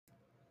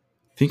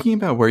Thinking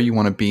about where you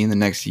want to be in the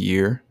next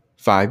year,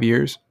 5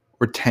 years,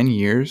 or 10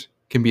 years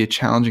can be a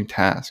challenging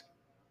task.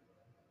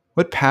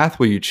 What path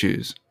will you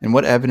choose, and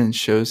what evidence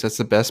shows that's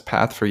the best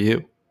path for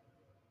you?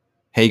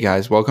 Hey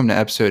guys, welcome to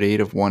episode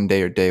 8 of One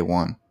Day or Day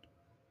 1.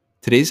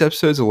 Today's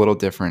episode is a little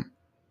different.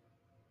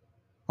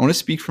 I want to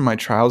speak from my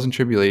trials and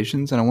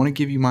tribulations, and I want to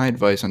give you my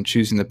advice on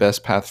choosing the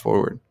best path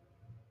forward.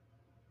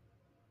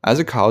 As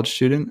a college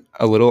student,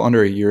 a little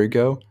under a year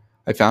ago,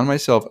 I found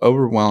myself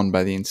overwhelmed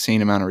by the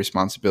insane amount of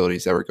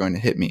responsibilities that were going to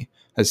hit me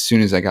as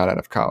soon as I got out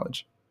of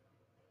college.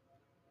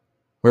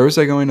 Where was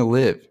I going to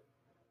live?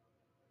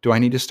 Do I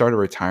need to start a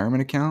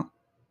retirement account?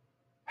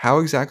 How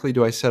exactly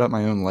do I set up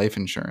my own life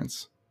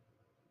insurance?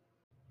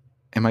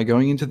 Am I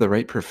going into the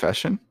right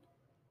profession?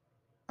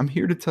 I'm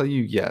here to tell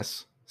you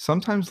yes,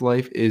 sometimes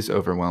life is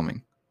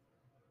overwhelming.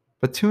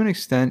 But to an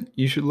extent,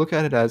 you should look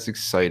at it as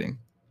exciting.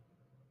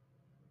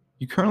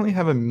 You currently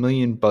have a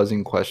million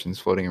buzzing questions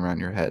floating around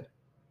your head.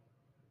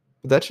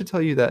 But that should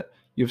tell you that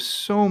you have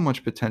so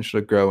much potential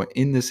to grow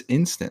in this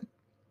instant.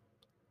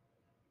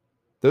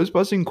 Those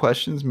buzzing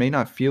questions may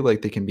not feel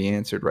like they can be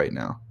answered right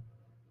now,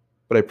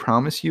 but I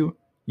promise you,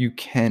 you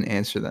can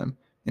answer them,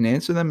 and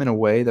answer them in a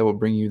way that will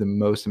bring you the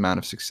most amount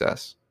of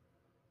success.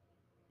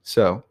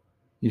 So,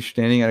 you're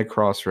standing at a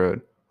crossroad,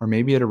 or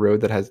maybe at a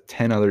road that has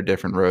 10 other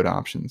different road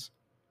options.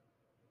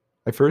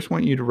 I first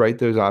want you to write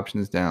those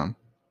options down.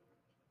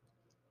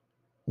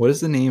 What is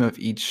the name of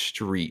each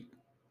street?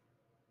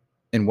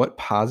 And what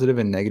positive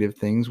and negative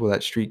things will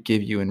that street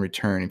give you in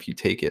return if you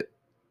take it?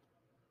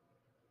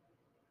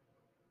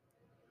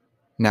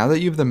 Now that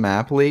you have the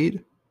map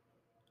laid,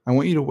 I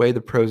want you to weigh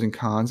the pros and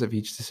cons of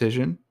each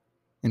decision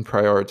and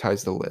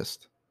prioritize the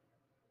list.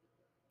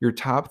 Your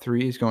top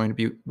 3 is going to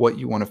be what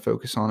you want to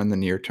focus on in the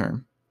near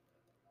term.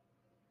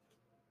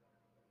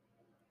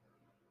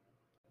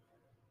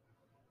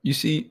 You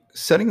see,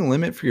 setting a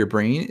limit for your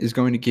brain is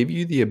going to give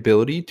you the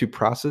ability to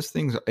process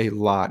things a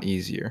lot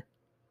easier.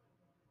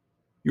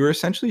 You are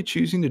essentially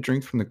choosing to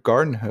drink from the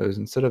garden hose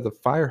instead of the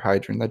fire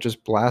hydrant that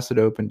just blasted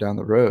open down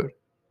the road.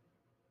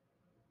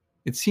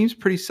 It seems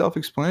pretty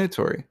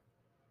self-explanatory,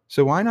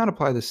 so why not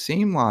apply the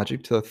same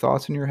logic to the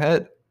thoughts in your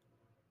head?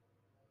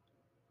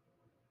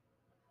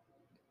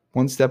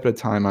 One step at a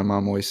time, my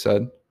mom always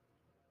said.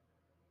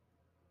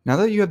 Now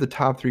that you have the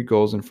top 3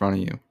 goals in front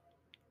of you,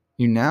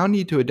 you now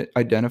need to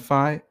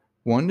identify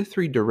 1 to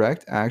 3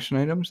 direct action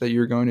items that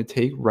you're going to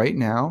take right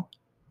now,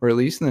 or at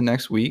least in the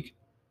next week,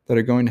 that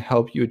are going to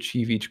help you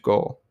achieve each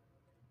goal.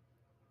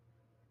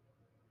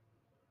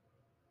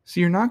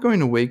 So you're not going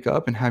to wake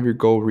up and have your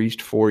goal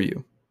reached for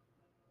you.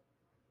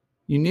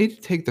 You need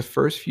to take the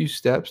first few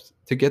steps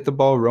to get the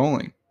ball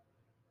rolling.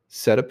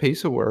 Set a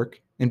pace of work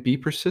and be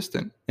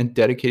persistent and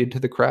dedicated to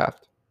the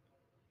craft.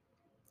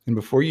 And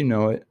before you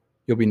know it,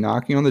 you'll be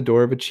knocking on the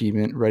door of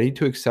achievement, ready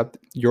to accept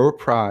your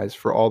prize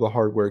for all the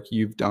hard work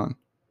you've done.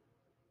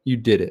 You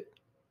did it.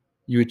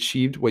 You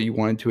achieved what you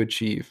wanted to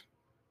achieve.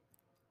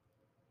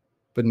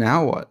 But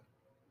now what?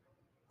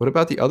 What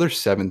about the other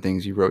 7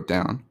 things you wrote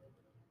down?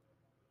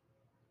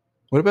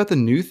 What about the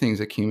new things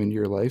that came into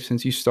your life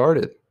since you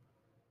started?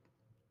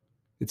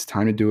 It's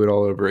time to do it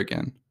all over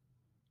again.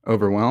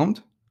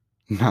 Overwhelmed?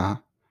 Nah.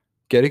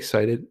 Get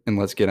excited and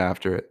let's get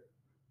after it.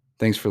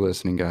 Thanks for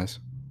listening, guys.